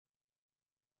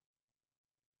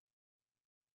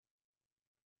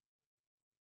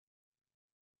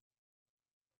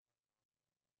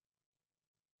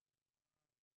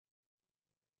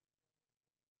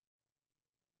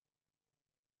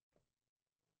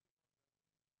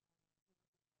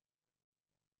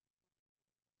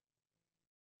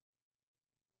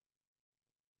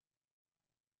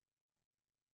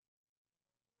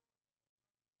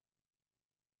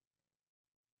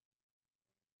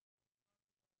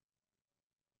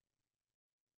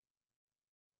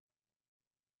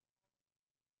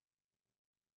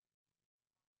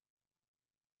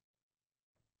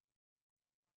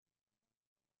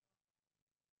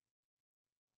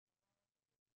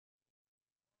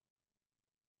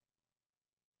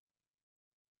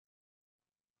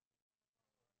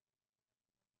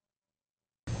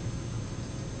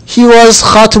he was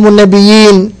Khatamun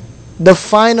Nabiyyin, the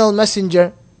final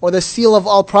messenger or the seal of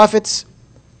all prophets.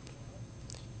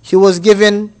 He was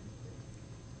given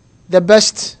the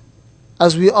best,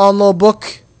 as we all know,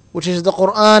 book, which is the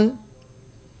Quran.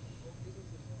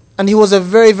 And he was a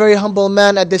very, very humble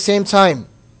man at the same time.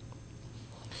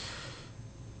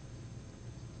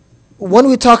 When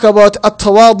we talk about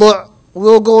at-tawadu',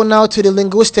 we'll go now to the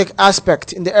linguistic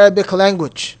aspect in the Arabic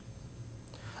language.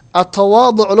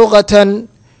 At-tawadu' lughatan,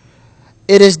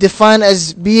 it is defined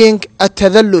as being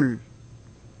at-tadallul,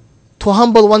 to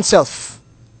humble oneself.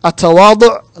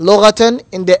 At-tawadu' lughatan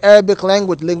in the Arabic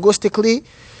language, linguistically,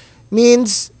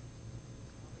 means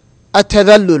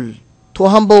at-tadallul, to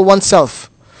humble oneself.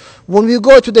 When we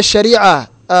go to the Shari'a,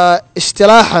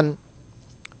 istilahan,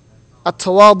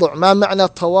 التواضع ما معنى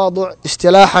التواضع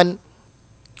اصطلاحا,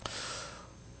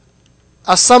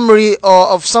 a summary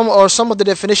of some of the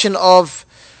definition of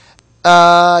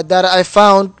that I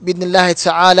found بإذن الله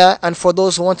تعالى, and for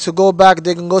those who want to go back,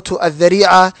 they can go to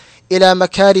الذريعة إلى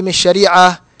مكارم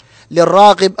الشريعة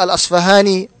للراغب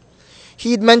الأصفهاني.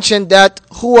 He'd mentioned that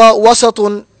هو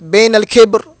وسط بين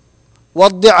الكبر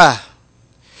والضعة.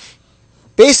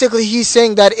 Basically he's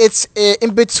saying that it's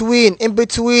in between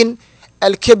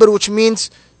al-kibr, which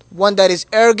means one that is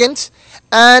arrogant,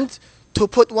 and to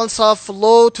put oneself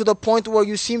low to the point where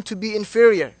you seem to be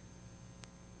inferior.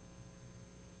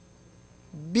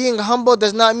 Being humble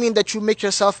does not mean that you make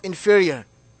yourself inferior,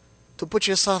 to put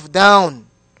yourself down,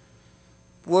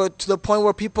 to the point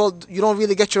where you don't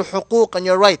really get your huquq and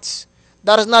your rights.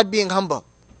 That is not being humble.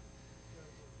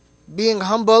 Being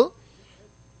humble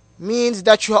means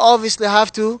that you obviously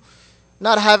have to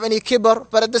not have any kibr,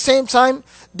 but at the same time,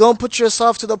 don't put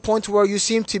yourself to the point where you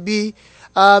seem to be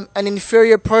an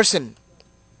inferior person.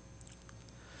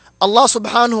 Allah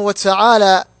subhanahu wa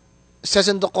ta'ala says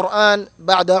in the Quran,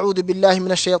 بعد أعوذ بالله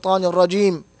من الشيطان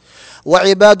الرجيم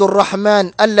وعباد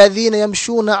الرحمن الذين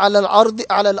يمشون على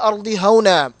الأرض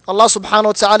هونا. Allah subhanahu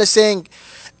wa ta'ala is saying,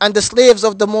 and the slaves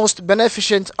of the most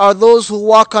beneficent are those who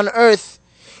walk on earth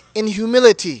in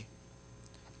humility.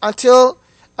 Until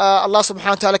Allah subhanahu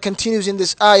wa ta'ala continues in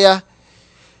this ayah,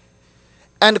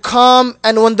 and calm,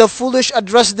 and when the foolish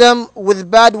address them with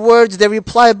bad words, they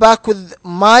reply back with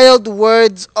mild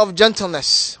words of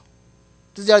gentleness.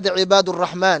 These are the ibadur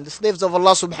rahman, the slaves of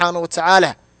Allah subhanahu wa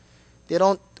ta'ala. They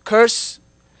don't curse,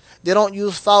 they don't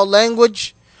use foul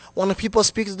language. When people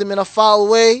speak to them in a foul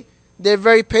way, they're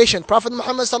very patient. Prophet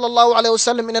Muhammad sallallahu alaihi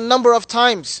wasallam, in a number of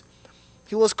times,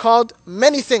 he was called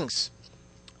many things.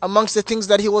 Amongst the things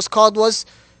that he was called was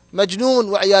Majnoon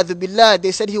wa iyadhu billah.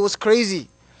 They said he was crazy.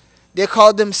 They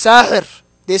called him Sahir.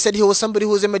 They said he was somebody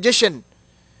who was a magician.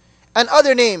 And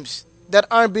other names that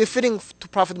aren't befitting to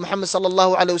Prophet Muhammad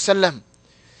sallallahu alaihi wasallam.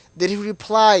 Did he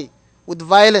reply with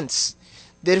violence?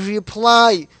 Did he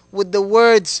reply with the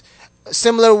words,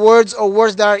 similar words or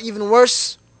words that are even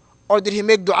worse? Or did he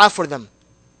make dua for them?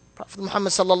 Prophet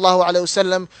Muhammad sallallahu alaihi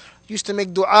wasallam used to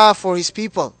make dua for his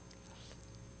people,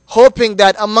 hoping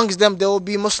that amongst them there will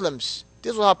be Muslims.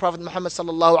 This was how Prophet Muhammad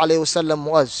sallallahu alaihi wasallam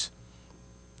was.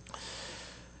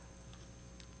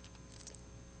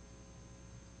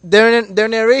 There are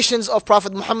narrations of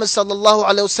Prophet Muhammad sallallahu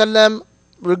alaihi wasallam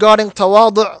regarding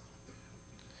tawadu'.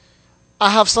 I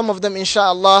have some of them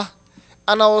inshallah,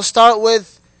 and I will start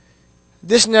with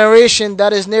this narration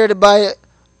that is narrated by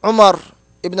Umar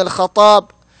ibn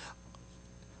al-Khattab.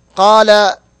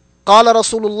 قال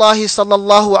رسول الله صلى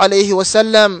الله عليه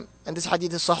وسلم, and this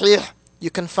hadith is sahih. You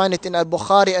can find it in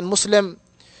Al-Bukhari and Muslim.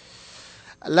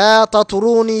 لا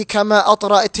تطروني كما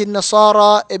أطرأت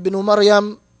النصارى ابن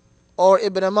مريم or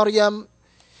ابن مريم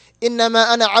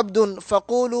إنما أنا عبد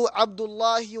فقولوا عبد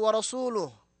الله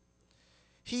ورسوله.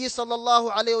 He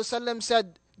sallallahu alayhi wasallam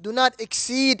said, do not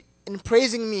exceed in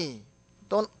praising me.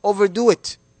 Don't overdo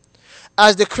it.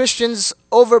 As the Christians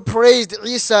overpraised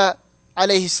Isa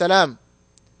alayhi salam,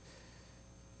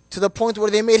 to the point where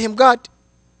they made him God.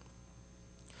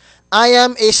 I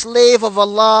am a slave of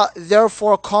Allah,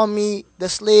 therefore call me the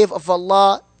slave of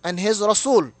Allah and His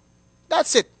Rasul.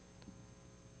 That's it.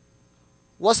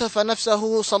 وصف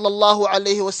نفسه صلى الله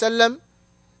عليه وسلم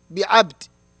بعبد.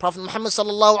 Prophet Muhammad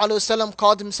sallallahu alaihi wasallam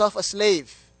called himself a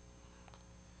slave.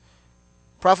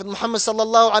 Prophet Muhammad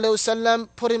sallallahu alaihi wasallam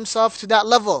put himself to that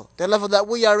level, the level that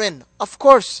we are in. Of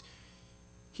course,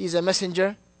 he's a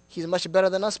messenger, he's much better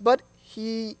than us, but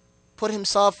he put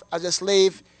himself as a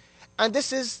slave. And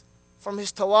this is from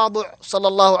his tawadu'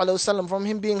 sallallahu alaihi wasallam, from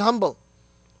him being humble.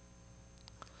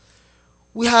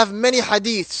 We have many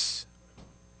hadiths.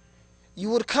 You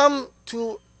would come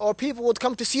to, or people would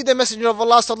come to see the Messenger of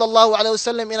Allah sallallahu alaihi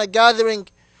wasallam in a gathering,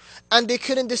 and they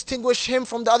couldn't distinguish him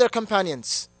from the other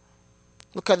companions.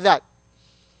 Look at that.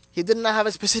 He did not have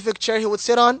a specific chair he would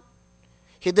sit on.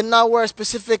 He did not wear a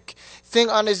specific thing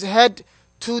on his head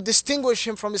to distinguish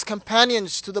him from his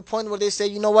companions, to the point where they say,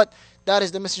 you know what, that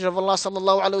is the Messenger of Allah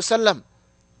sallallahu alaihi wasallam.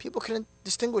 People couldn't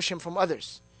distinguish him from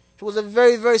others. He was a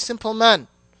very, very simple man.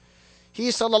 He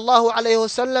sallallahu alaihi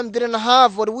wasallam didn't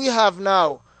have what we have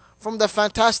now, from the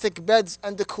fantastic beds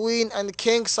and the queen and the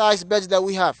king size beds that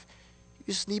we have.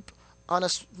 You sleep on a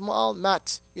small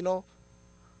mat,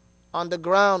 on the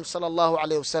ground, sallallahu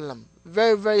alaihi wasallam.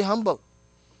 Very, very humble.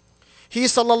 He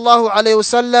sallallahu alaihi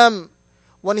wasallam,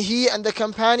 when he and the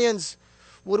companions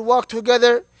would walk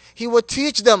together, he would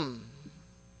teach them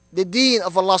the deen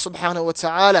of Allah subhanahu wa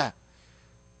ta'ala.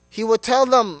 He would tell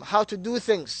them how to do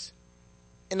things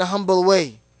in a humble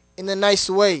way, in a nice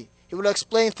way. He would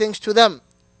explain things to them,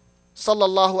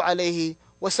 sallallahu alaihi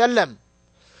wasallam.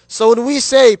 So when we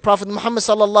say Prophet Muhammad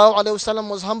sallallahu alaihi wasallam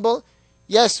was humble,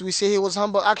 yes, we say he was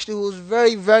humble. Actually, he was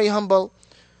very, very humble,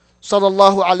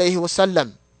 sallallahu alaihi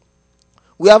wasallam.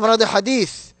 We have another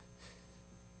hadith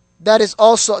that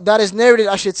is narrated,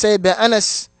 I should say, by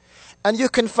Anas, and you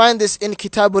can find this in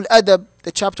Kitab al-Adab,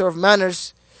 the chapter of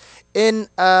manners, in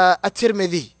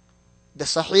At-Tirmidhi, the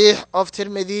Sahih of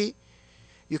Tirmidhi.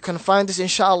 You can find this,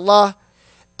 inshallah.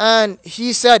 And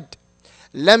he said,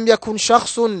 لم يكن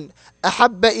شخص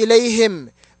أحب إليهم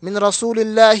من رسول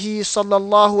الله صلى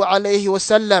الله عليه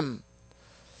وسلم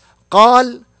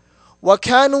قال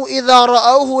وكانوا إذا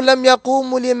رأوه لم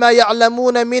يقوموا لما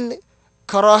يعلمون من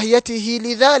كراهيته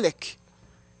لذلك.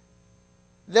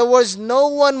 There was no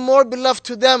one more beloved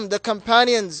to them, the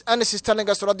companions, Anas is telling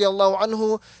us radiallahu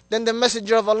anhu, than the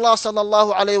Messenger of Allah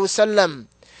sallallahu alayhi wasallam.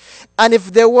 And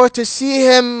if they were to see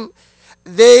him,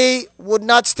 they would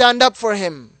not stand up for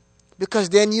him, because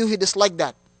they knew he disliked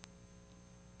that.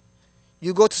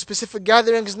 You go to specific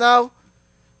gatherings now,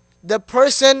 the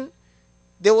person,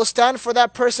 they will stand for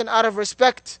that person out of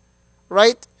respect,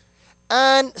 right?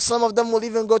 And some of them will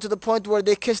even go to the point where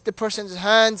they kiss the person's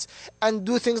hands and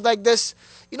do things like this.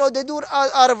 They do it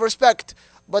out of respect.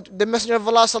 But the Messenger of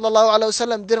Allah sallallahu alaihi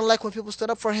wasallam didn't like when people stood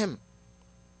up for him.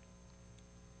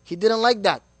 He didn't like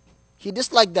that. He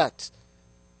disliked that.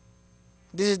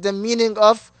 This is the meaning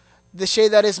of the shay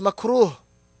that is makruh,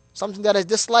 something that is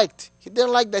disliked. He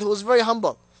didn't like that. He was very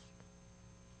humble.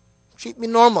 Treat me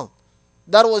normal.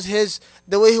 That was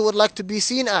the way he would like to be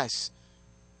seen as.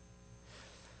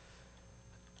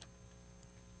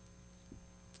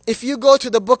 If you go to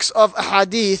the books of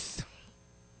Ahadith,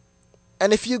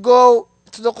 and if you go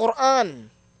to the Quran,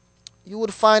 you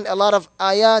would find a lot of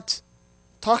ayat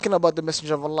talking about the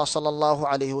Messenger of Allah sallallahu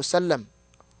alaihi wasallam.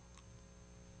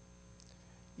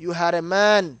 You had a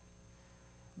man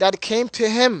that came to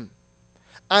him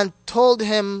and told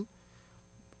him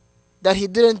that he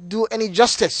didn't do any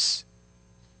justice.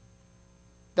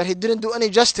 We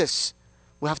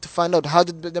have to find out, how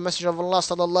did the Messenger of Allah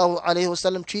sallallahu alaihi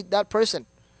wasallam treat that person?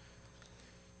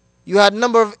 You had a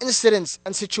number of incidents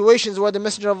and situations where the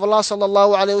Messenger of Allah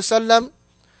sallallahu alaihi wasallam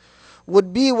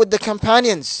would be with the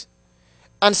companions,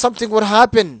 and something would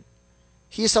happen.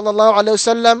 He sallallahu alaihi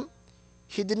wasallam,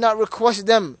 he did not request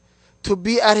them to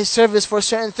be at his service for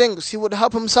certain things. He would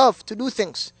help himself to do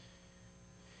things.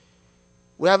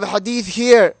 We have a hadith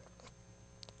here,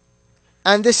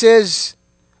 and this is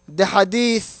the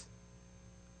hadith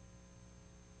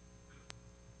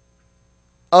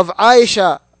of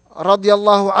Aisha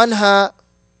radiyallahu anha.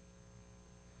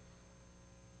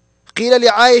 قيل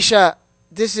لعائشة,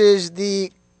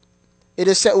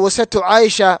 it was said to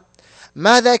Aisha,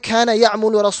 ماذا كان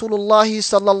يعمل رسول الله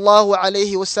صلى الله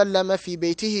عليه وسلم في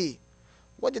بيته?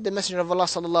 What did the Messenger of Allah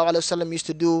صلى الله عليه وسلم used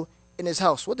to do in his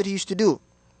house? What did he used to do?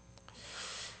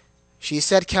 She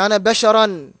said, كان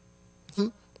بشرا.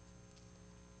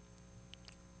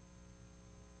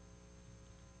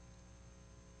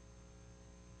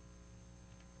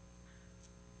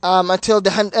 Until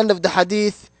the end of the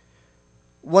hadith,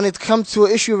 when it comes to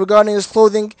an issue regarding his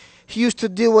clothing, he used to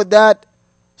deal with that,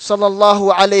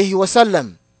 sallallahu alayhi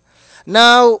wasallam.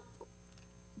 Now,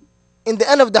 in the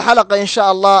end of the halaqah,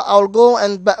 inshallah, I'll go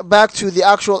and back to the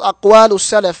actual aqwal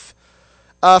salaf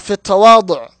fi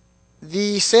tawadu',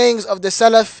 the sayings of the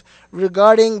salaf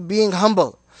regarding being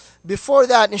humble. Before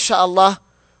that, inshallah,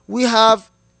 we have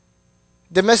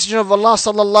the Messenger of Allah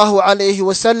sallallahu alayhi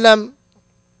wasallam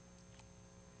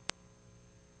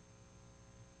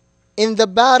in the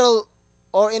battle,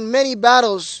 or in many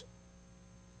battles,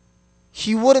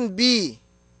 he wouldn't be,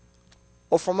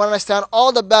 or from what I understand,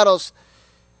 all the battles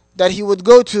that he would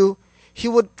go to, he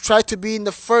would try to be in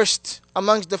the first,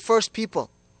 amongst the first people.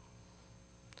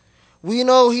 We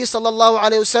know he sallallahu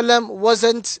alayhi wasallam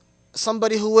wasn't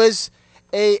somebody who is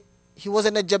he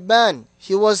wasn't a jabban.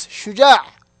 He was shuja'.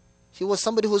 He was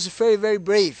somebody who was very, very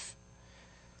brave.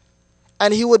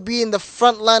 And he would be in the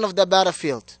front line of the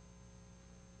battlefield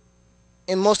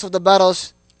in most of the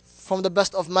battles, from the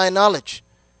best of my knowledge.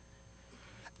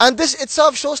 And this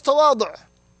itself shows tawadu'.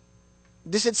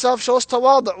 This itself shows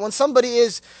tawadu'. When somebody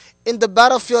is in the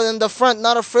battlefield, in the front,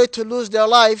 not afraid to lose their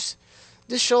lives,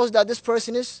 this shows that this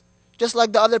person is just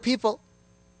like the other people.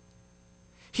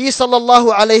 He,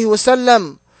 sallallahu alayhi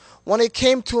wasallam, when it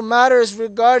came to matters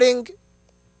regarding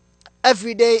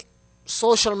everyday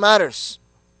social matters,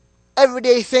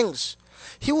 everyday things,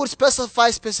 he would specify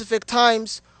specific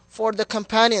times for the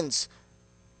companions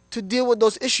to deal with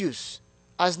those issues.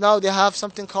 As now they have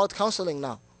something called counseling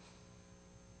now.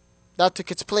 That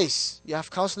took its place. You have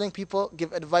counseling, people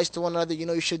give advice to one another,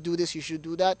 you should do this, you should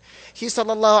do that. He,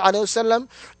 sallallahu alayhi wasallam,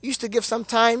 used to give some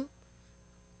time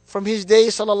from his day,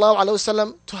 sallallahu alayhi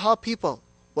wasallam, to help people,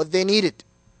 what they needed,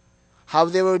 how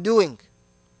they were doing.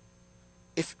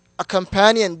 If a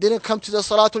companion didn't come to the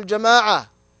Salatul Jama'ah,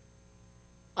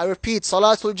 I repeat,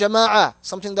 Salatul Jama'ah,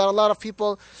 something that a lot of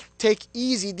people take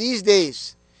easy these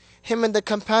days. Him and the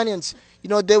companions,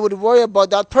 they would worry about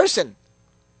that person.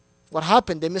 What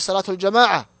happened? They missed Salatul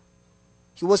Jama'ah.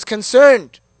 He was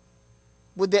concerned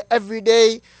with the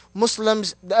everyday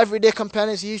Muslims, the everyday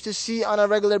companions he used to see on a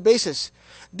regular basis.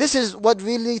 This is what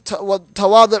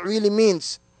tawadu' really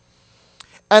means.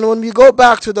 And when we go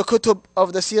back to the kutub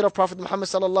of the Seerah of Prophet Muhammad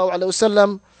sallallahu alaihi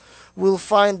wasallam, we'll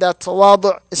find that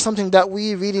tawadu' is something that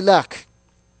we really lack.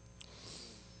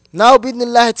 Now,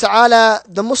 bidnillahi ta'ala,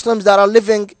 the Muslims that are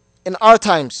living in our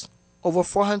times, over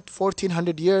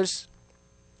 1400 years,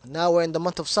 now we're in the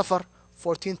month of Safar,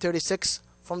 1436,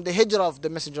 from the hijrah of the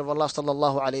Messenger of Allah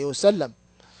sallallahu alayhi wasallam.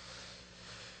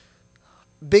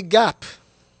 Big gap.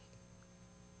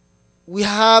 We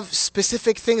have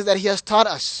specific things that he has taught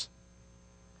us.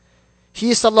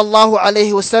 He sallallahu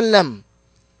alayhi wasallam,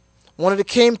 when it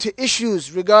came to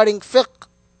issues regarding fiqh,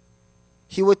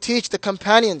 he would teach the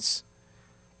companions.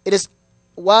 It is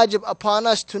wajib upon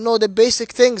us to know the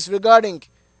basic things regarding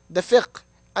the fiqh,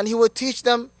 and he would teach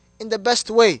them in the best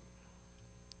way.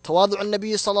 Tawadu'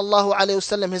 al-Nabi sallallahu alayhi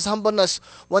wasallam, his humbleness.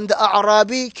 When the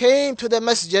A'rabi came to the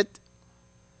masjid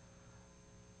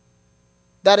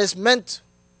that is meant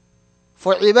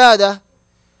for ibadah,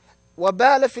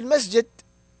 وَبَالَ فِي الْمَسْجِدِ,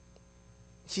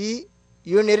 he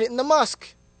urinated in the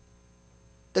mosque.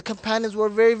 The companions were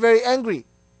very, very angry,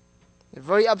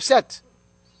 very upset.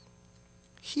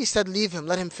 He said, leave him,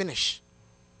 let him finish.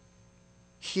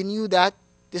 He knew that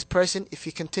this person, if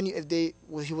he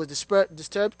was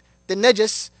disturbed, the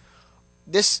najis,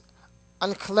 this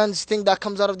uncleansed thing that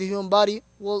comes out of the human body,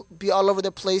 will be all over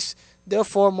the place,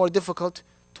 therefore more difficult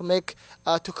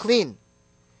to clean.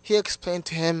 He explained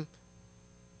to him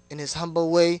in his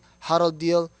humble way how to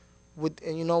deal with,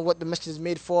 what the masjid is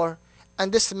made for.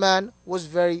 And this man was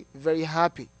very, very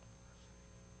happy.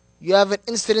 You have an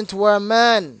incident where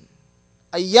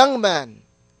a young man,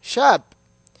 shab,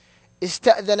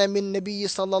 استأذن من النبي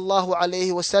صلى الله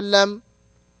عليه وسلم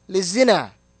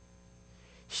للزنا.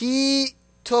 He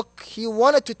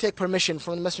wanted to take permission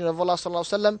from the Messenger of Allah صلى الله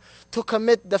عليه وسلم to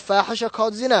commit the fahisha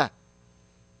called zina.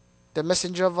 The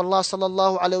Messenger of Allah صلى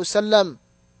الله عليه وسلم,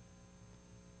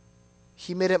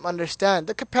 he made him understand.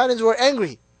 The companions were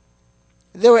angry.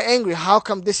 They were angry. How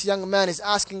come this young man is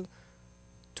asking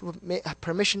to make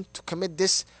permission to commit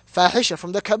this fahisha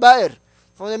from the kaba'ir,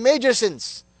 from the major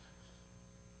sins?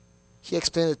 He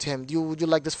explained it to him. Would you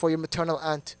like this for your maternal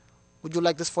aunt? Would you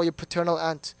like this for your paternal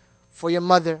aunt? For your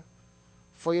mother?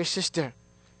 For your sister?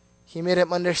 He made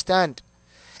him understand.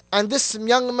 And this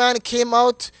young man came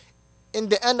out in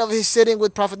the end of his sitting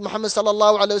with Prophet Muhammad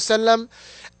sallallahu alaihi wasallam,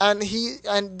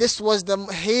 and this was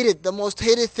the most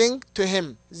hated thing to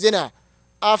him, zina.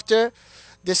 After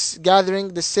this gathering,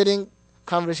 this sitting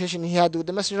conversation he had with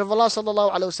the Messenger of Allah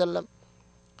sallallahu alaihi wasallam,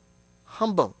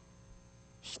 humble.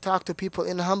 He talked to people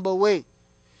in a humble way.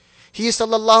 He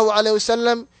sallallahu alaihi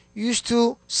wasallam used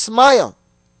to smile.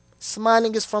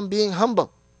 Smiling is from being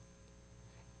humble.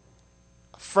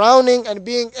 Frowning and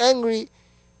being angry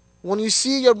when you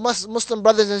see your Muslim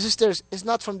brothers and sisters is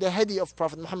not from the hadi of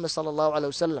Prophet Muhammad sallallahu alaihi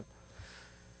wasallam.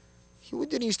 He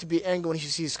didn't used to be angry when he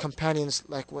sees his companions,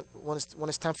 like when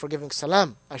it's time for giving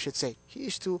salam, I should say. He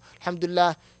used to,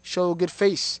 alhamdulillah, show a good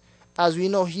face. As we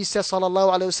know, he said,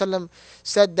 sallallahu alaihi wasallam,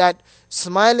 said that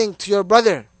smiling to your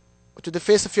brother, to the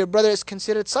face of your brother, is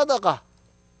considered sadaqah.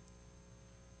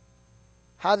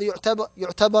 هذا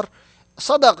يعتبر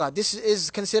صدقة. This is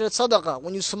considered sadaqah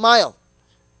when you smile.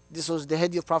 This was the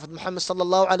hadi of Prophet Muhammad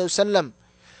sallallahu alaihi wasallam.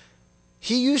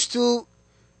 He used to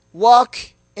walk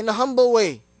in a humble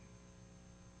way.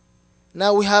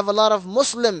 Now we have a lot of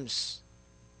Muslims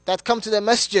that come to the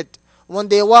masjid. When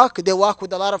they walk with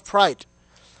a lot of pride.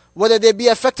 Whether they be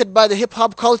affected by the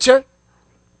hip-hop culture,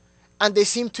 and they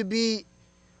seem to be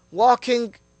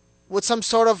walking with some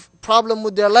sort of problem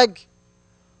with their leg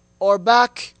or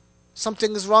back,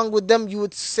 something is wrong with them, you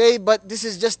would say, but this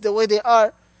is just the way they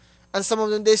are. And some of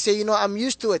them, they say, I'm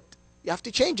used to it. You have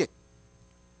to change it.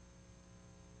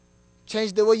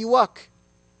 Change the way you walk.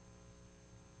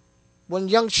 When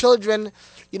young children,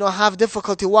 have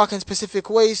difficulty walking specific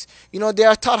ways, they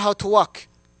are taught how to walk.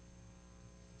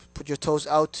 Put your toes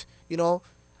out,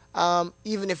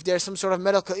 even if there's some sort of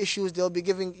medical issues, they'll be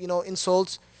giving,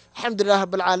 insults. Alhamdulillah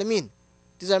Rabbil Alameen.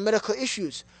 These are medical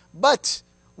issues. But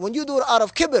when you do it out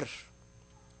of kibr,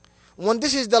 when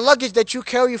this is the luggage that you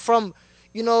carry from,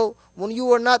 when you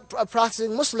were not a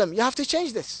practicing Muslim, you have to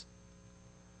change this.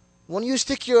 When you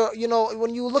stick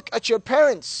when you look at your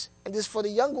parents, and this is for the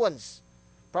young ones,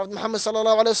 Prophet Muhammad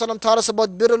sallallahu alaihi wasallam taught us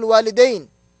about birrul walidain.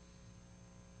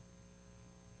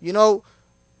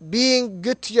 Being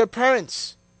good to your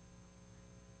parents.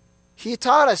 He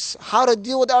taught us how to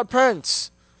deal with our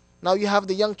parents. Now you have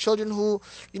the young children who,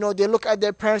 they look at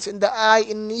their parents in the eye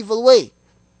in an evil way.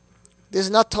 This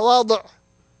is not tawadu'.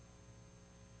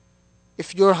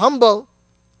 If you're humble,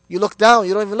 you look down,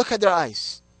 you don't even look at their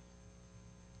eyes.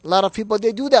 A lot of people,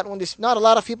 they do that. Not a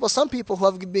lot of people, some people who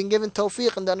have been given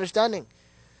tawfiq and the understanding.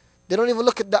 They don't even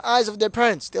look at the eyes of their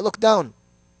parents. They look down.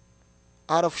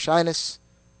 Out of shyness,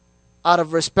 out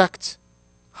of respect,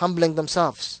 humbling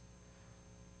themselves.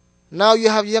 Now you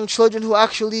have young children who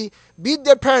actually beat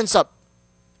their parents up.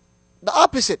 The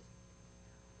opposite.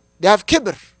 They have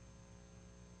kibr.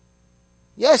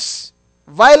 Yes,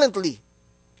 violently.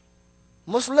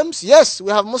 Muslims, yes,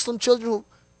 we have Muslim children who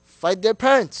fight their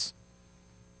parents.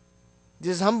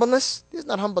 This is humbleness. This is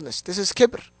not humbleness. This is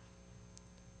kibr.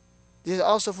 This is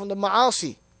also from the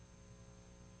ma'asi,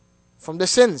 from the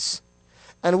sins.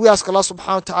 And we ask Allah subhanahu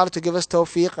wa ta'ala to give us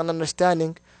tawfiq and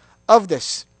understanding of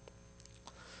this.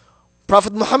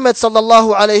 Prophet Muhammad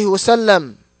sallallahu alayhi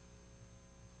wasallam,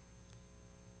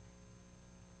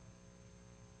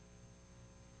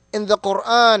 in the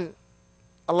Quran,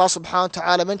 Allah subhanahu wa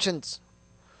ta'ala mentions,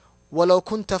 وَلَوْ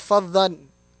كُنْتَ فَضًّا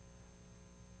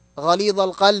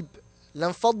غَلِيظَ الْقَلْبِ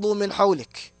لَنْفَضُّوا مِنْ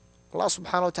حَوْلِكَ. Allah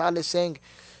subhanahu wa ta'ala is saying,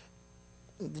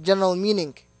 the general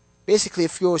meaning, basically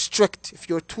if you're strict, if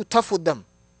you're too tough with them,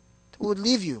 they would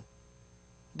leave you.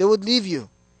 They would leave you.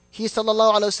 He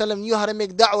sallallahu alayhi wa sallam knew how to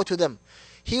make da'wah to them.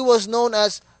 He was known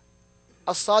as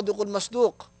as-sadiq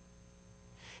al-masduq.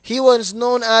 He was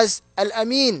known as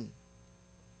al-amin.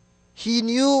 He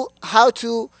knew how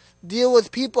to deal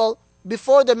with people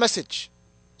before the message.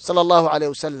 Sallallahu alayhi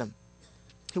wa sallam.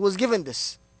 He was given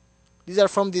this. These are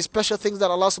from the special things that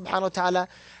Allah subhanahu wa ta'ala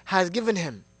has given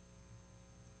him.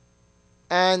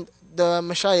 And the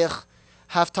mashayikh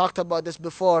have talked about this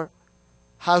before,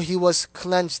 how he was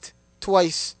cleansed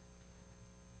twice,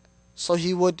 so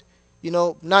he would,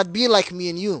 not be like me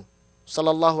and you,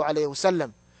 sallallahu alayhi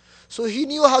wasallam. So he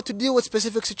knew how to deal with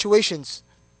specific situations,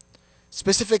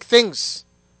 specific things.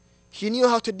 He knew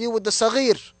how to deal with the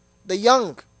saghir, the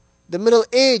young, the middle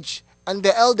age, and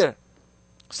the elder,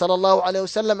 sallallahu alayhi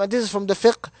wasallam. And this is from the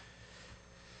fiqh,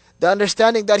 the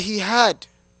understanding that he had,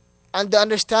 and the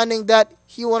understanding that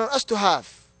he wanted us to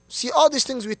have. See, all these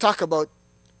things we talk about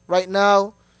right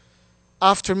now,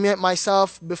 after me,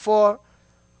 myself, before,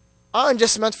 aren't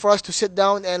just meant for us to sit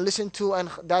down and listen to and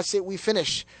that's it, we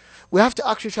finish. We have to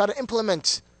actually try to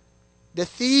implement. The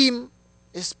theme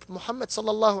is Muhammad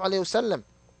sallallahu alayhi wasallam.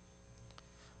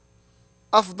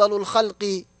 أفضل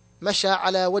الخلق مشى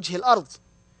على وجه الأرض.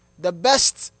 The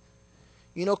best,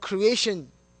 creation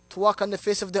to walk on the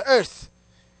face of the earth.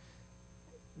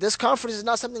 This conference is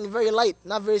not something very light,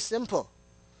 not very simple,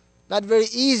 not very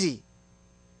easy.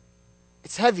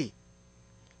 It's heavy.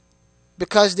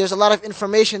 Because there's a lot of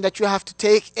information that you have to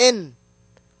take in,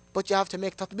 but you have to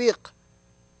make tatbiq.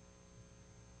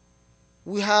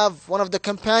 We have one of the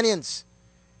companions.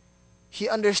 He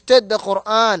understood the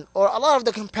Quran, or a lot of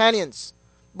the companions,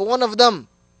 but one of them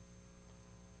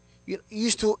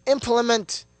used to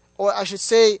implement, or I should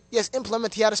say, yes,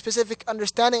 implement. He had a specific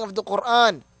understanding of the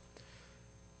Quran.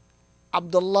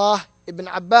 Abdullah ibn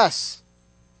Abbas.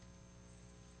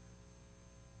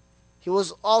 He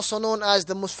was also known as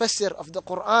the Mufassir of the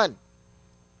Quran.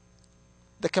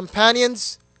 The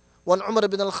companions, when Umar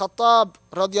ibn al-Khattab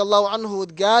radiallahu anhu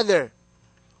would gather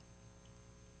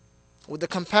with the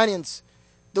companions,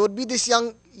 there would be this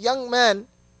young man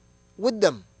with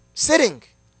them, sitting,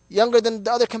 younger than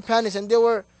the other companions, and they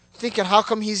were thinking, how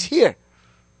come he's here?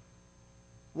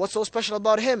 What's so special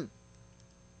about him?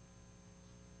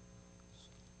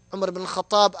 Umar ibn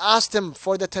Khattab asked him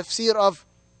for the tafsir of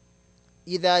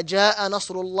إِذَا جَاءَ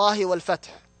نَصْرُ اللَّهِ وَالْفَتْحِ.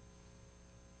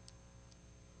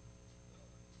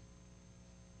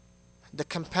 The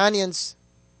companions,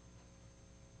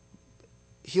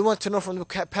 he wanted to know from the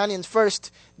companions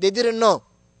first. They didn't know.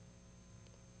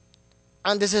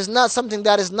 And this is not something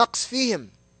that is naqs fihim.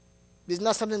 This is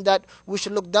not something that we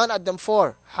should look down at them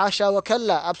for. Hasha wa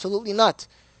kalla, absolutely not.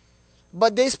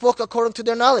 But they spoke according to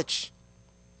their knowledge.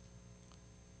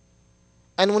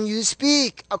 And when you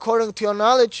speak according to your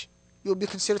knowledge, you'll be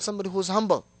considered somebody who's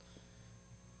humble.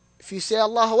 If you say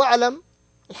Allahu A'lam,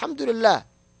 Alhamdulillah,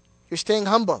 you're staying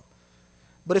humble.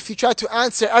 But if you try to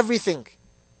answer everything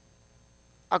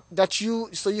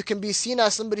so you can be seen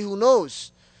as somebody who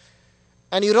knows,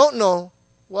 and you don't know,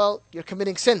 well, you're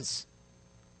committing sins.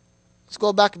 Let's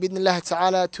go back, bi'idhnillah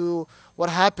ta'ala, to what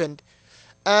happened.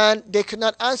 And they could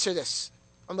not answer this.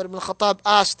 Umar ibn Khattab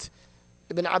asked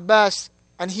Ibn Abbas,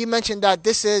 and he mentioned that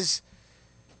this is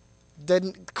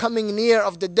the coming near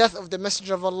of the death of the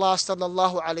Messenger of Allah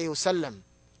sallallahu alayhi wasallam.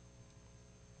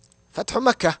 Fathu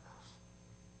Makkah.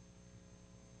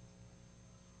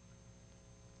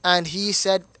 And he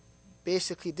said,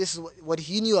 basically, this is what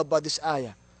he knew about this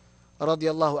ayah,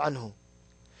 radiyallahu anhu.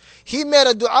 He made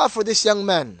a dua for this young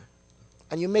man.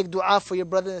 And you make dua for your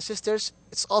brothers and sisters,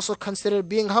 it's also considered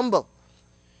being humble.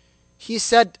 He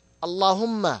said,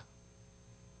 Allahumma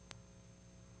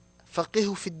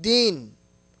faqihu fi ddin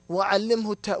wa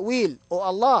allimhu ta'wil. Oh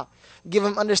Allah, give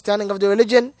him understanding of the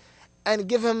religion and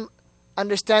give him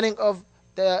understanding of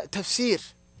the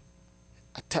tafsir.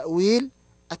 At-ta'wil,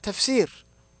 at-tafsir.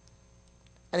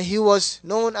 And he was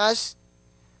known as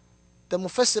the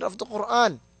mufassir of the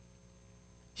Quran.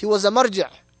 He was a marja'.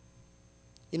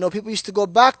 You know, people used to go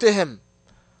back to him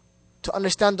to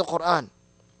understand the Quran.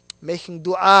 Making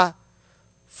dua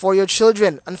for your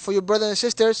children and for your brothers and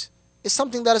sisters is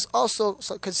something that is also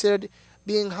considered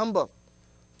being humble.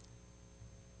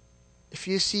 If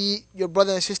you see your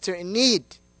brother and sister in need,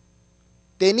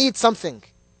 they need something.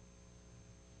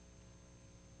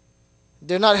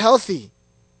 They're not healthy.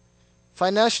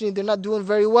 Financially, they're not doing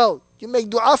very well. You make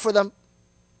dua for them.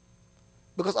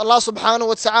 Because Allah subhanahu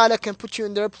wa ta'ala can put you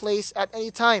in their place at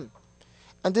any time.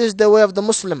 And this is the way of the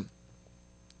Muslim.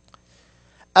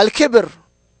 Al-Kibr,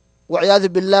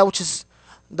 wa'iyadhu billah, which is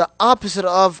the opposite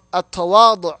of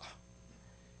at-tawadu',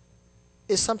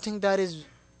 is something that is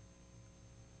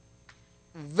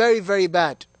very, very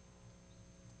bad.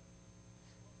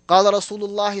 قال رسول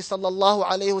الله صلى الله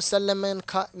عليه وسلم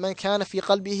من كان في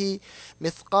قلبه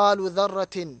مثقال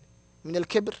ذرة من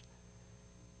الكبر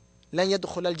لن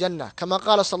يدخل الجنة كما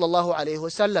قال صلى الله عليه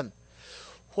وسلم.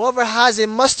 Whoever has a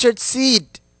mustard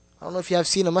seed, I don't know if you have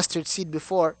seen a mustard seed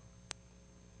before,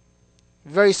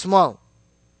 very small,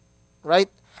 right?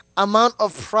 Amount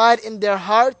of pride in their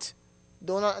heart,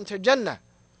 do not enter Jannah.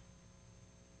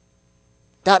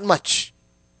 That much.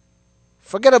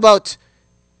 Forget about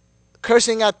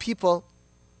cursing at people,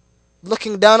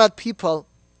 looking down at people,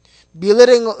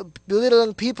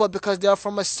 belittling people because they are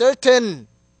from a certain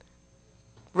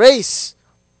race,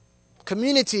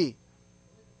 community.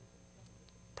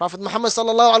 Prophet Muhammad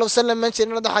sallallahu alaihi wasallam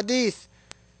mentioned in another hadith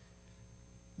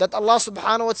that Allah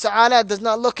subhanahu wa ta'ala does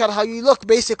not look at how you look,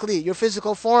 basically, your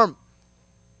physical form.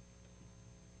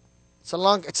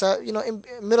 It's a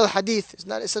middle hadith.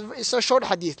 It's a short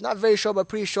hadith, not very short but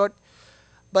pretty short.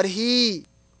 But he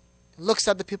looks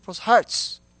at the people's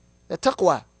hearts, the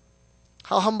taqwa,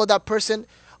 how humble that person,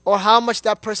 or how much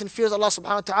that person fears Allah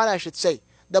subhanahu wa ta'ala, I should say,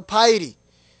 the piety.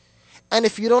 And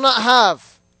if you do not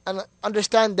have and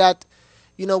understand that,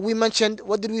 we mentioned,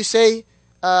 what did we say?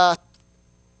 At-tawadu'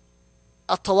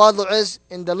 is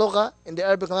in the lugha, in the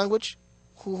Arabic language.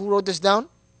 Who wrote this down?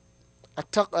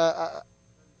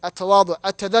 At-tawadu',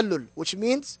 at-tadallul, which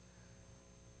means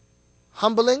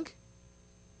humbling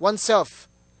oneself.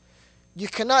 You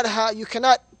cannot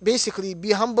basically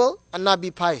be humble and not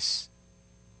be pious.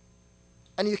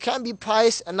 And you can't be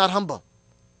pious and not humble.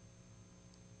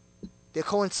 They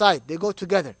coincide, they go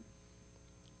together.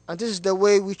 And this is the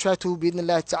way we try to,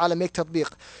 bi'idhnillah ta'ala, make tatbiq.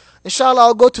 Inshallah,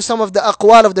 I'll go to some of the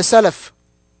aqwal of the Salaf.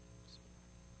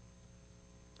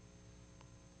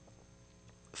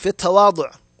 Fi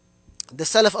tawadu', the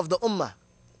Salaf of the Ummah,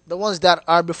 the ones that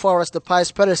are before us, the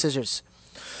pious predecessors.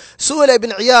 سئل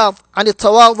ابن عياض عن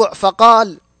التواضع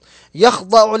فقال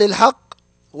يخضع للحق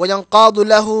وينقاد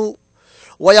له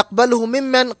ويقبله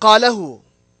ممن قاله.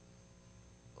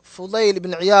 Fudail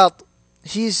ibn Iyad,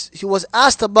 he was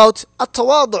asked about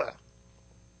at-tawadu',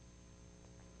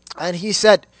 and he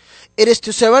said, it is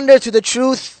to surrender to the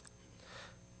truth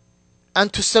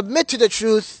and to submit to the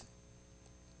truth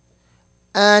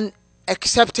and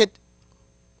accept it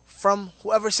from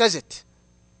whoever says it.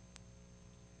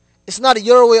 It's not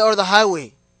your way or the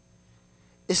highway.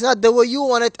 It's not the way you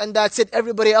want it and that's it.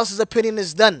 Everybody else's opinion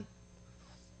is done.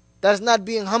 That is not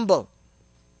being humble.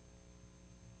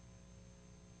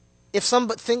 If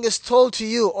something is told to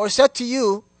you or said to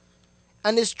you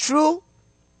and is true,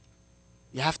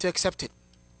 you have to accept it.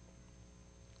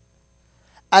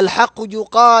 الحق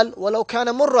يقال ولو كان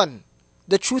مرًا.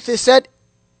 The truth is said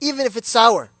even if it's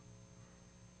sour.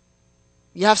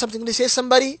 You have something to say to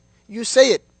somebody, you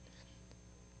say it.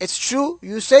 It's true,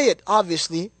 you say it,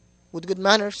 obviously, with good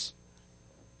manners,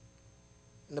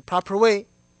 in the proper way.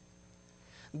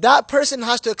 That person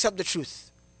has to accept the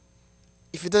truth.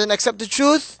 If he doesn't accept the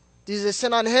truth, this is a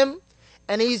sin on him,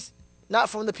 and he's not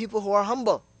from the people who are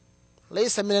humble.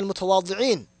 ليس من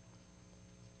المتواضعين.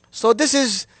 So this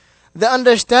is the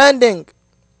understanding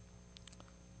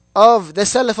of the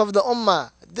Salaf of the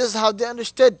Ummah. This is how they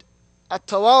understood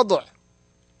at-tawadu'.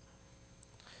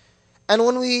 And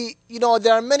when we,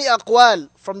 there are many aqwal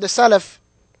from the Salaf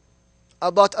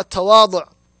about at-tawadu'.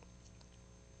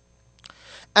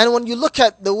 And when you look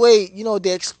at the way,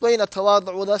 they explain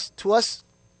at-tawadu' to us,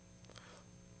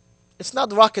 it's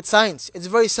not rocket science. It's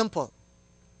very simple.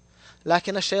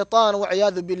 لكن الشيطان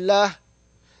وعياذ بالله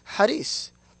حريص.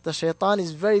 The shaitan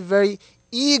is very, very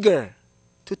eager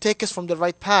to take us from the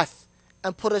right path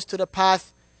and put us to the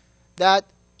path that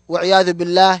وعياذ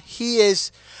بالله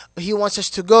he wants us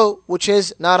to go, which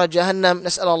is نار جهنم.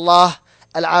 نسأل الله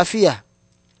العافية.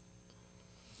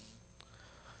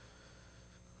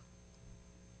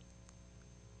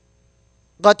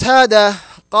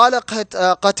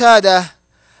 قتادة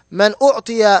من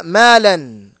أعطي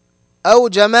مالا أو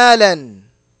جمالا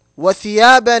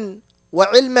وثيابا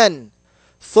وعلما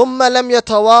ثم لم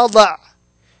يتواضع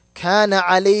كان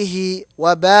عليه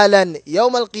وبالا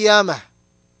يوم القيامة.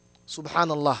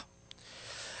 Subhanallah.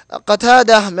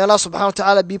 Qatada, may Allah subhanahu wa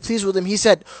ta'ala be pleased with him, he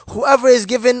said, whoever is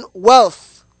given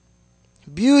wealth,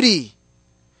 beauty,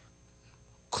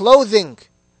 clothing,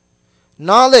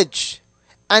 knowledge,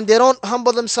 and they don't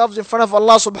humble themselves in front of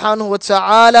Allah subhanahu wa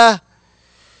ta'ala,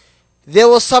 they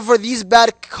will suffer these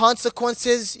bad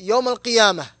consequences Yawm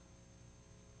al-Qiyamah.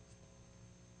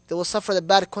 They will suffer the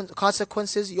bad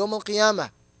consequences Yawm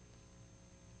al-Qiyamah.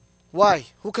 Why?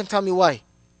 Who can tell me why?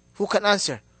 Who can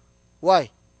answer? Why?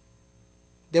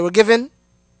 They were given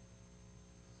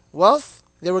wealth,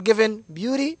 they were given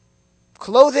beauty,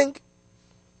 clothing,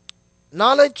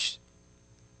 knowledge,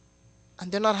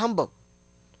 and they're not humble.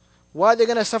 Why are they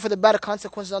going to suffer the bad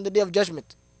consequences on the Day of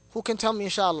Judgment? Who can tell me,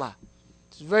 inshallah?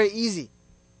 It's very easy.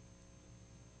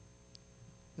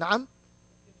 Naam?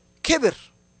 Kibr.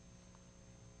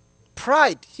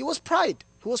 Pride. He was proud.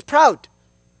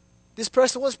 This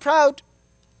person was proud.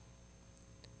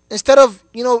 Instead of,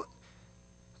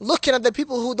 looking at the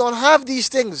people who don't have these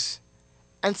things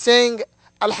and saying,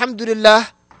 Alhamdulillah,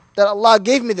 that Allah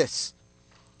gave me this.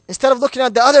 Instead of looking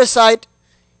at the other side,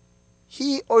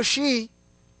 he or she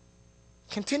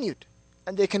continued.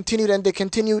 And they continued and they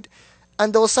continued.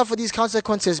 And they will suffer these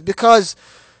consequences because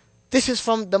this is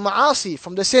from the ma'asi,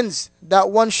 from the sins that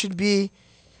one should be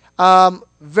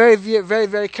very, very,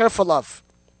 very careful of.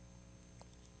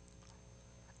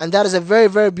 And that is a very,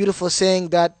 very beautiful saying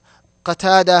that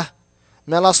Qatada,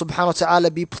 may Allah subhanahu wa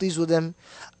ta'ala be pleased with him,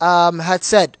 had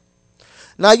said.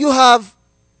 Now you have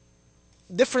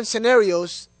different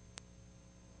scenarios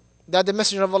that the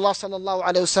Messenger of Allah sallallahu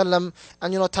alayhi wasallam,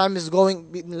 and time is going,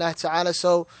 bi'idhnillah ta'ala,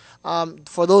 so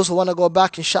for those who want to go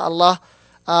back, inshallah,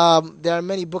 there are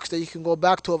many books that you can go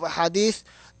back to of a hadith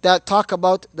that talk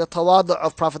about the tawadu'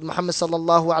 of Prophet Muhammad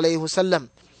sallallahu alayhi wasallam.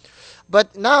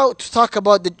 But now to talk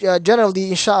about the generally,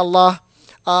 inshallah,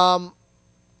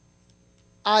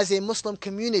 as a Muslim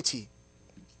community,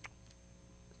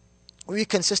 we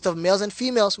consist of males and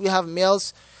females. We have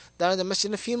males that are in the masjid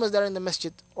and females that are in the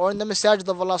masjid or in the masajid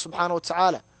of Allah subhanahu wa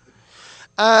ta'ala.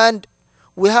 And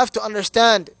we have to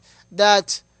understand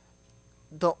that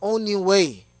the only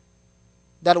way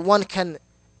that one can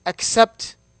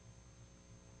accept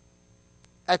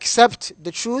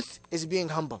the truth is being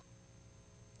humble.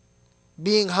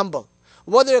 Being humble.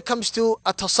 Whether it comes to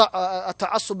a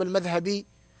ta'assub al-madhhabi,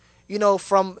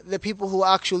 from the people who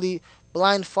actually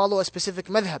blind follow a specific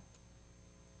madhhab.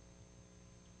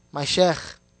 My sheikh,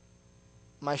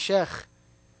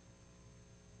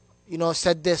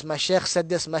 said this, my sheikh said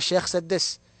this, my sheikh said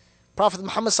this. Prophet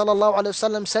Muhammad sallallahu alaihi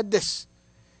wasallam said this.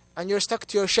 And you're stuck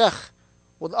to your sheikh.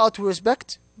 With all due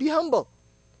respect, be humble.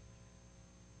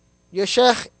 Your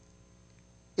sheikh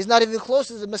is not even close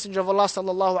to the Messenger of Allah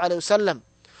sallallahu alaihi wasallam.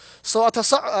 So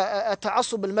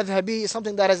التعصب المذهبي is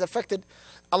something that has affected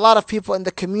a lot of people in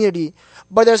the community.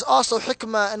 But there's also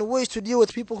hikmah and ways to deal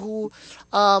with people who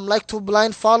like to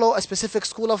blind follow a specific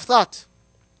school of thought.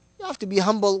 You have to be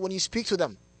humble when you speak to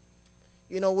them.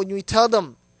 When you tell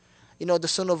them, the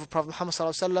sunnah of Prophet Muhammad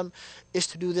ﷺ is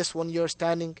to do this when you're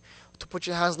standing, to put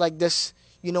your hands like this.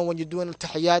 When you're doing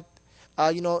tahiyyat,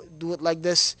 do it like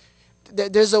this.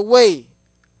 There's a way.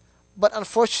 But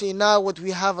unfortunately now what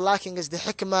we have lacking is the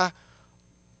hikmah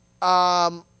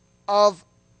of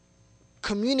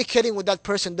communicating with that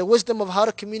person, the wisdom of how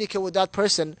to communicate with that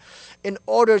person in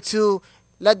order to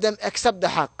let them accept the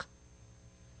haqq.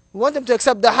 We want them to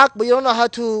accept the haqq, but you don't know how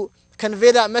to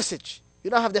convey that message.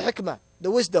 You don't have the hikmah, the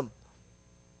wisdom.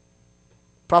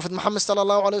 Prophet Muhammad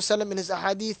sallallahu alaihi wasallam in his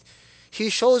ahadith, he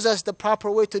shows us the proper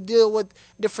way to deal with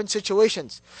different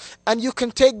situations. And you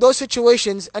can take those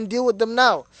situations and deal with them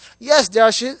now. Yes, there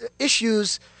are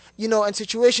issues, and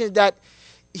situations that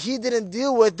he didn't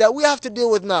deal with that we have to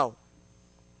deal with now.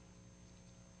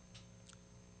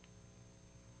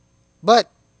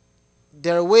 But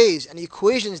there are ways and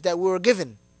equations that we were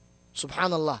given.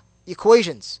 Subhanallah.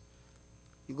 Equations.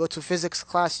 You go to physics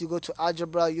class, you go to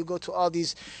algebra, you go to all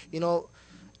these,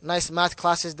 nice math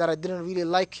classes that I didn't really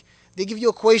like. They give you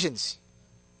equations.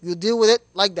 You deal with it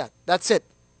like that. That's it.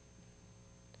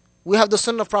 We have the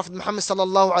sunnah of Prophet Muhammad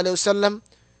sallallahu alaihi wasallam.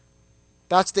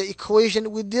 That's the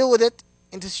equation. We deal with it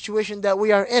in the situation that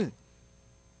we are in.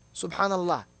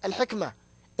 Subhanallah. Al-hikmah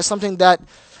is something that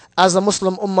as a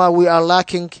Muslim ummah we are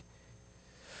lacking.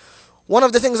 One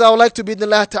of the things I would like to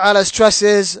bidnillah ta'ala stress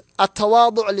is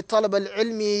التواضع لطلب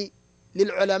العلم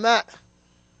للعلماء.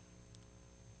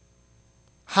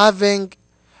 Having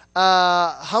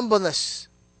humbleness.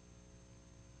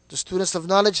 The students of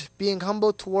knowledge being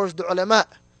humble towards the ulama.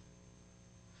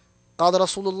 قال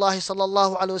رسول الله صلى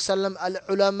الله عليه وسلم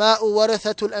العلماء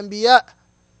ورثة الأنبياء.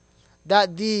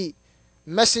 That the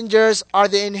messengers are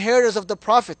the inheritors of the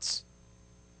prophets.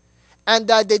 And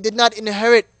that they did not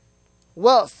inherit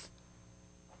wealth.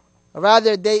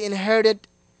 Rather they inherited,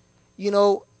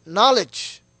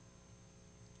 knowledge.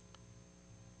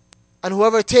 And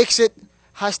whoever takes it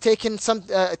has taken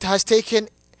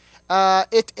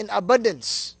it in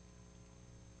abundance,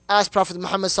 as Prophet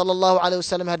Muhammad sallallahu alaihi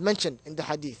wasallam had mentioned in the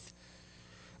hadith.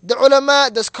 The ulama,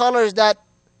 the scholars that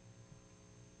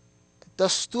the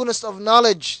students of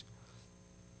knowledge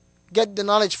get the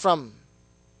knowledge from.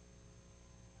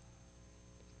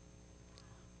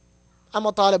 I'm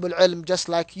a talib al-ilm just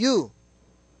like you.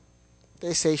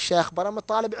 They say, Shaykh, but I'm a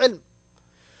talib al-ilm.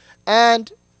 And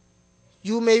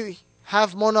you may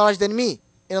have more knowledge than me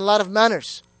in a lot of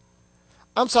manners.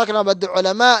 I'm talking about the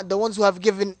ulama, the ones who have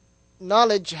given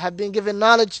knowledge, have been given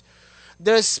knowledge.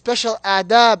 There's special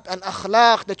adab and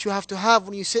akhlaq that you have to have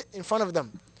when you sit in front of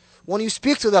them, when you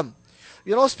speak to them.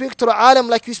 You don't speak to the alim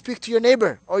like you speak to your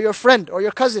neighbor or your friend or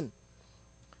your cousin.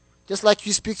 Just like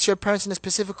you speak to your parents in a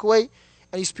specific way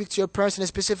and you speak to your parents in a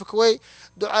specific way,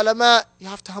 the ulama, you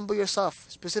have to humble yourself.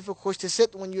 Specific ways to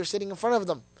sit when you're sitting in front of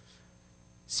them.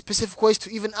 Specific ways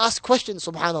to even ask questions,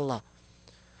 subhanallah.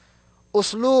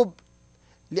 Uslub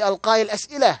li'alqai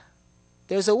al-as'ilah.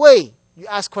 There's a way you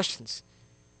ask questions.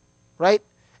 Right?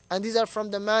 And these are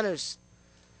from the manners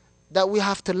that we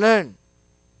have to learn.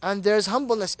 And there's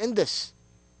humbleness in this.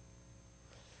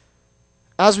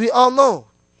 As we all know,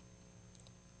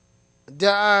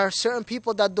 there are certain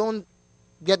people that don't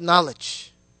get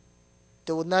knowledge.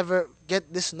 They will never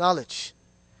get this knowledge.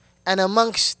 And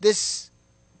amongst this,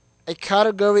 a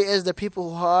category is the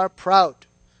people who are proud.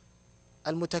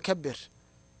 Al-mutakabbir.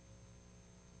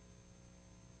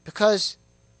 Because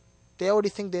they already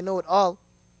think they know it all.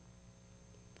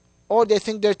 Or they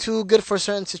think they're too good for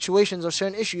certain situations or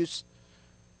certain issues.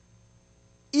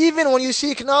 Even when you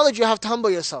seek knowledge, you have to humble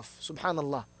yourself.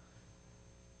 Subhanallah.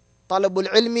 Talabul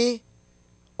ilmi,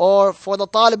 or for the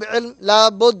talib ilm,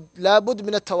 labud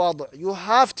min at-tawadu'.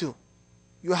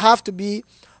 You have to be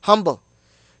humble.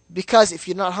 Because if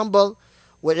you're not humble,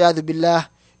 wa'iyadu billah,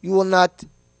 you will not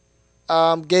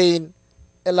gain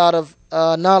a lot of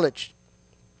knowledge.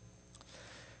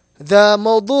 The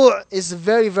mawdu' is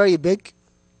very, very big.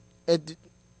 It,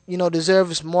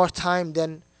 deserves more time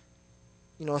than,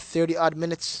 30 odd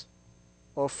minutes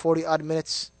or 40 odd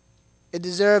minutes. It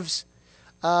deserves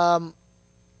a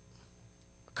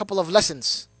couple of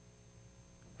lessons,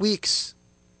 weeks,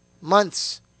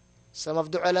 months. Some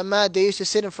of the ulama, they used to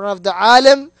sit in front of the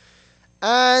alim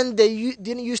and they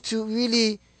didn't used to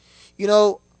really,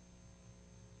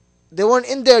 they weren't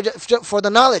in there just for the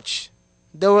knowledge.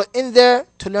 They were in there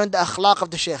to learn the akhlaq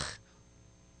of the shaykh.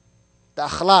 The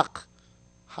akhlaq,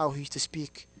 how he used to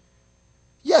speak.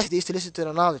 Yes, they used to listen to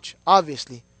the knowledge,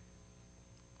 obviously.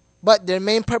 But their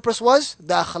main purpose was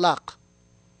the akhlaq.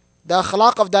 The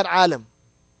akhlaq of that alim.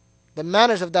 The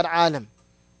manners of that alim.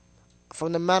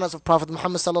 From the manners of Prophet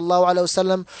Muhammad sallallahu alaihi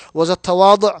wasallam was a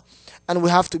tawadu', and we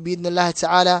have to be in Allah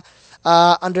ta'ala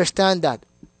understand that.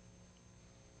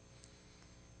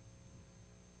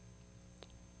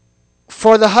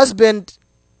 For the husband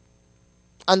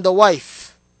and the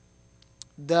wife,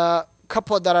 the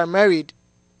couple that are married,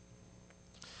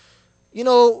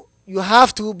 you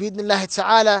have to be in Allah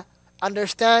ta'ala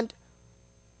understand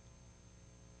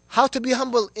how to be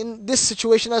humble in this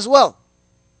situation as well.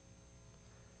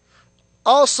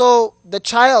 Also, the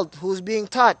child who's being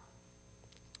taught,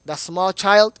 the small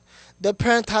child, the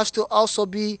parent has to also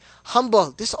be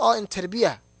humble. This is all in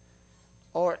tarbiyah.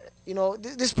 Or,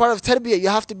 this is part of tarbiyah. You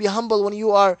have to be humble when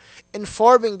you are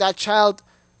informing that child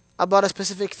about a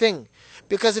specific thing.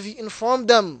 Because if you inform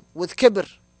them with kibr,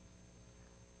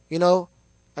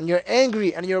 and you're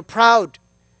angry and you're proud,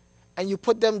 and you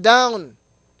put them down,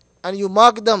 and you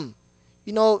mock them,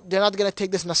 they're not going to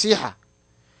take this nasiha.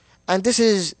 And this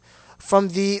is from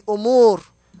the umur,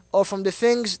 or from the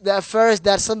things, the affairs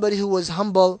that somebody who was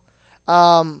humble,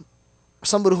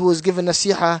 somebody who was given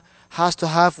nasiha has to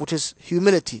have, which is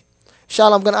humility.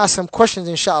 Inshallah, I'm going to ask some questions,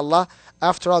 inshallah.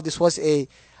 After all, this was a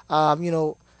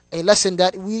lesson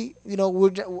that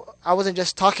I wasn't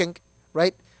just talking,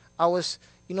 right? I was,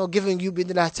 giving you,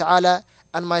 bidnillah ta'ala,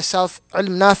 and myself,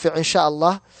 ilm nafi',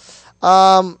 inshallah.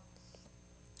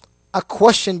 A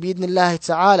question, bidnillah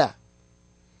ta'ala.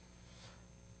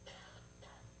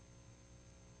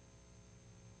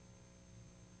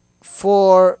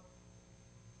 For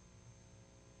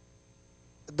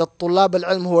the طلاب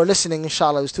العلم who are listening,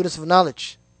 inshallah, the students of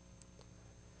knowledge.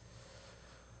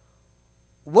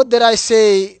 What did I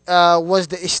say was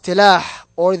the istilah,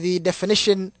 or the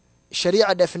definition,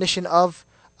 Shari'a definition of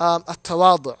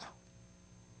at-tawadu'?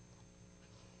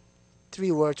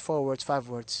 3 words, 4 words, 5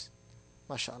 words.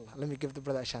 MashaAllah. Let me give the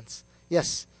brother a chance.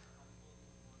 Yes.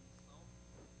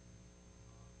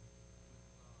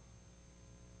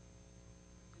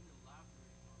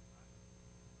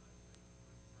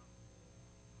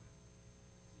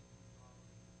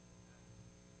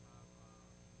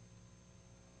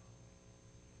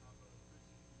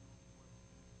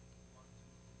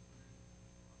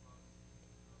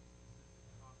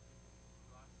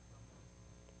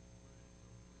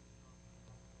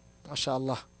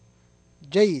 MashaAllah.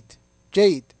 Jayid.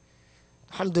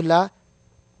 Alhamdulillah.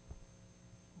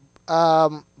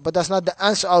 But that's not the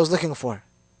answer I was looking for.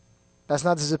 That's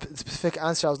not the specific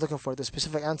answer I was looking for. The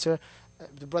specific answer,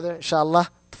 the brother, inshallah,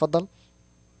 تفضل.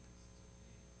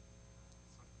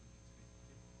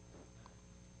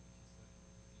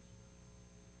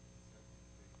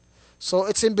 So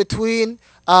it's in between,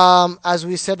 as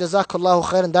we said, Jazakallahu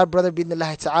khair, and that brother,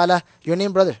 bidnillahi ta'ala. Your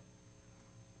name, brother?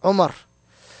 Umar.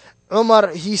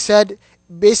 He said,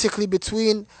 basically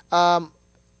between,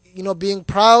 being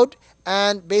proud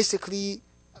and basically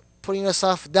putting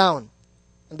yourself down.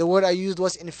 And the word I used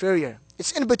was inferior.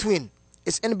 It's in between.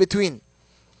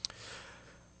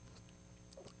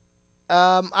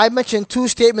 I mentioned 2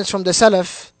 statements from the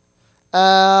Salaf,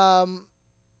 and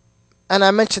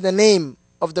I mentioned the name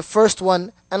of the first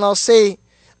one, and I'll say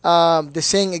the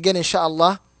saying again,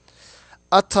 inshaAllah.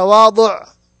 At-tawadu',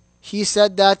 he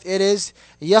said that it is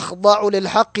يَخْضَعُ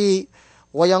لِلْحَقِّ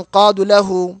وَيَنْقَادُ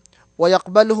لَهُ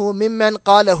وَيَقْبَلُهُ مِمَّنْ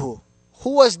قَالَهُ. Who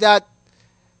was that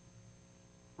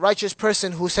righteous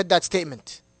person who said that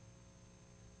statement?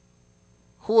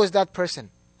 Who was that person?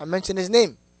 I mentioned his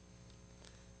name.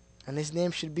 And his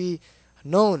name should be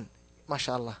known.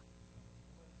 MashaAllah.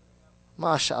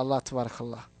 MashaAllah,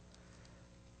 tabarakallah.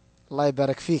 Allah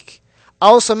barak feek. I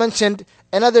also mentioned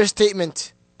another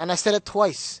statement, and I said it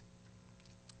twice,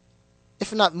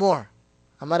 if not more.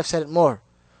 I might have said it more.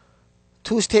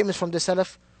 2 statements from the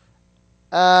Salaf,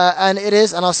 and it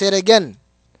is, and I'll say it again.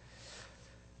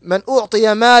 من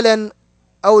أعطي مالا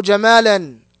أو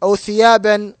جمالا أو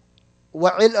ثيابا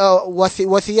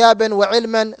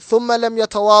وعلما ثم لم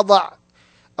يتواضع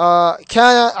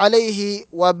كان عليه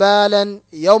وبالا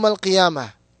يوم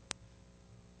القيامة.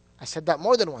 I said that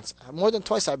more than once, more than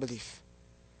twice, I believe.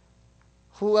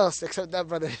 Who else except that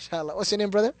brother, inshallah? What's your name,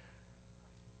 brother?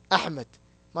 Ahmed.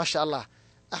 MashaAllah.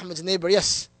 Ahmed's neighbor,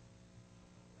 yes.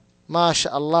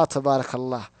 MashaAllah,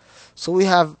 tabarakallah. So we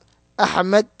have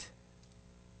Ahmed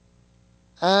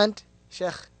and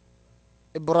Sheikh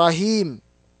Ibrahim,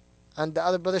 and the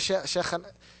other brother, Sheikh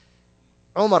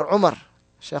Umar.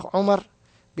 Sheikh Umar,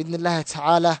 bidnillah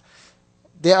ta'ala.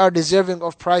 They are deserving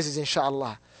of prizes,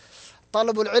 inshallah.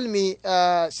 Talabul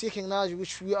ilmi, seeking knowledge,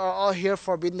 which we are all here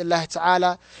for, bidnillah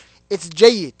ta'ala. It's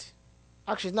jayyid.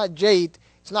 Actually, it's not jayyid.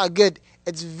 It's not good.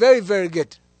 it's very, very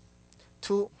good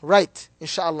to write,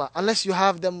 inshallah, unless you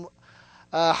have the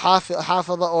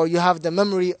hafidah, or you have the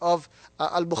memory of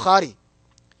al-Bukhari,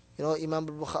 Imam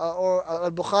al-Bukhari, or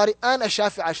al-Bukhari and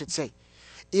al-Shaf'iee, I should say.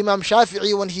 Imam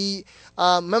Shaf'iee, when he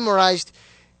memorized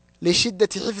لِشِدَّةِ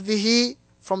حِفْظِهِ,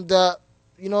 from the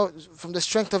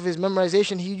strength of his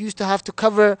memorization, he used to have to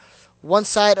cover one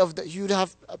side of the, he would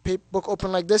have a book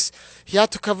open like this, he had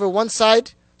to cover one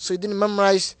side, so he didn't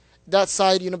memorize that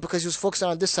side, because he was focused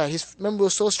on this side. His memory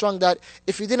was so strong that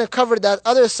if he didn't cover that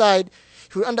other side,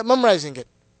 he would end up memorizing it.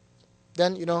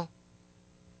 Then,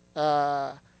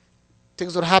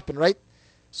 things would happen, right?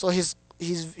 So he's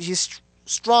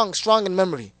strong in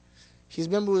memory. His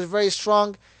memory was very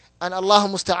strong, and Allah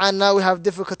musta'an, now we have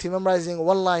difficulty memorizing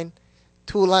one line,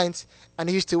 2 lines, and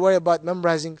he used to worry about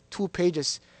memorizing 2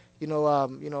 pages.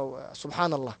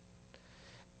 Subhanallah.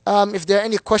 If there are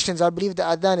any questions, I believe the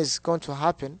adhan is going to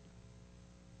happen.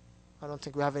 I don't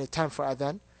think we have any time for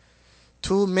adhan.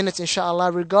 2 minutes,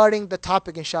 inshallah, regarding the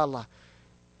topic, inshallah.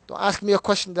 Don't ask me a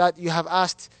question that you have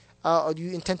asked, or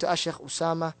you intend to ask Sheikh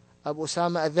Usama, Abu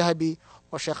Usama al-Dhahabi,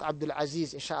 or Sheikh Abdul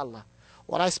Aziz, inshallah.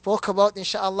 What I spoke about,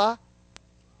 inshallah,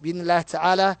 بإذن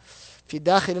ta'ala, في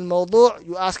داخل الموضوع,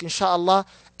 you ask, inshallah,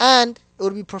 and it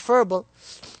would be preferable,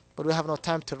 but we have no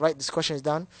time to write these questions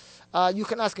down. You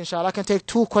can ask, inshallah. I can take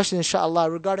 2 questions, inshallah,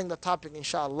 regarding the topic,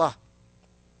 inshallah.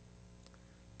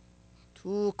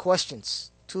 2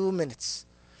 questions, 2 minutes.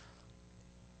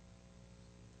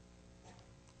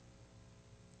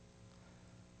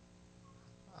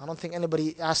 I don't think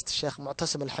anybody asked Sheikh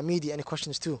Mu'tasim al-Hamidi any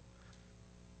questions too.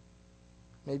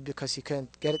 Maybe because he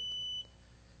couldn't get it.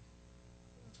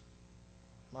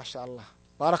 MashaAllah.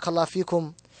 Barakallah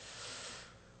feekum.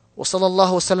 وصلى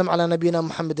الله وسلم على نبينا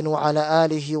محمد وعلى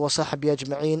آله وصحبه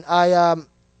أجمعين. I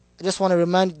just want to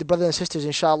remind the brothers and sisters,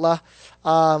 inshallah,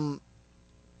 barakallah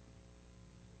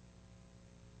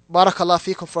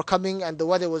feekum for coming, and the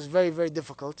weather was very, very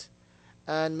difficult,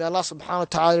 and may Allah subhanahu wa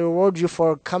ta'ala reward you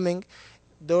for coming.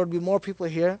 There will be more people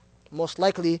here, most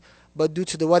likely, but due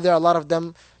to the weather, a lot of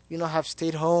them, have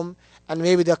stayed home, and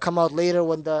maybe they'll come out later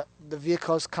when the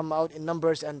vehicles come out in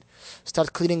numbers and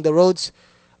start cleaning the roads.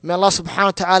 May Allah subhanahu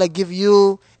wa ta'ala give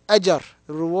you ajr,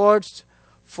 rewards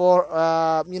for,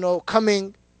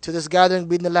 coming to this gathering,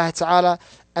 bi'idhnillahi ta'ala,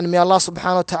 and may Allah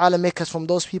subhanahu wa ta'ala make us from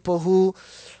those people who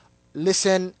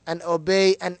listen and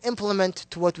obey and implement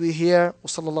to what we hear. Wa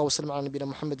sallallahu wa sallam ala nabina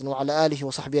Muhammadin wa ala alihi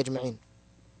wa sahbihi ajma'in.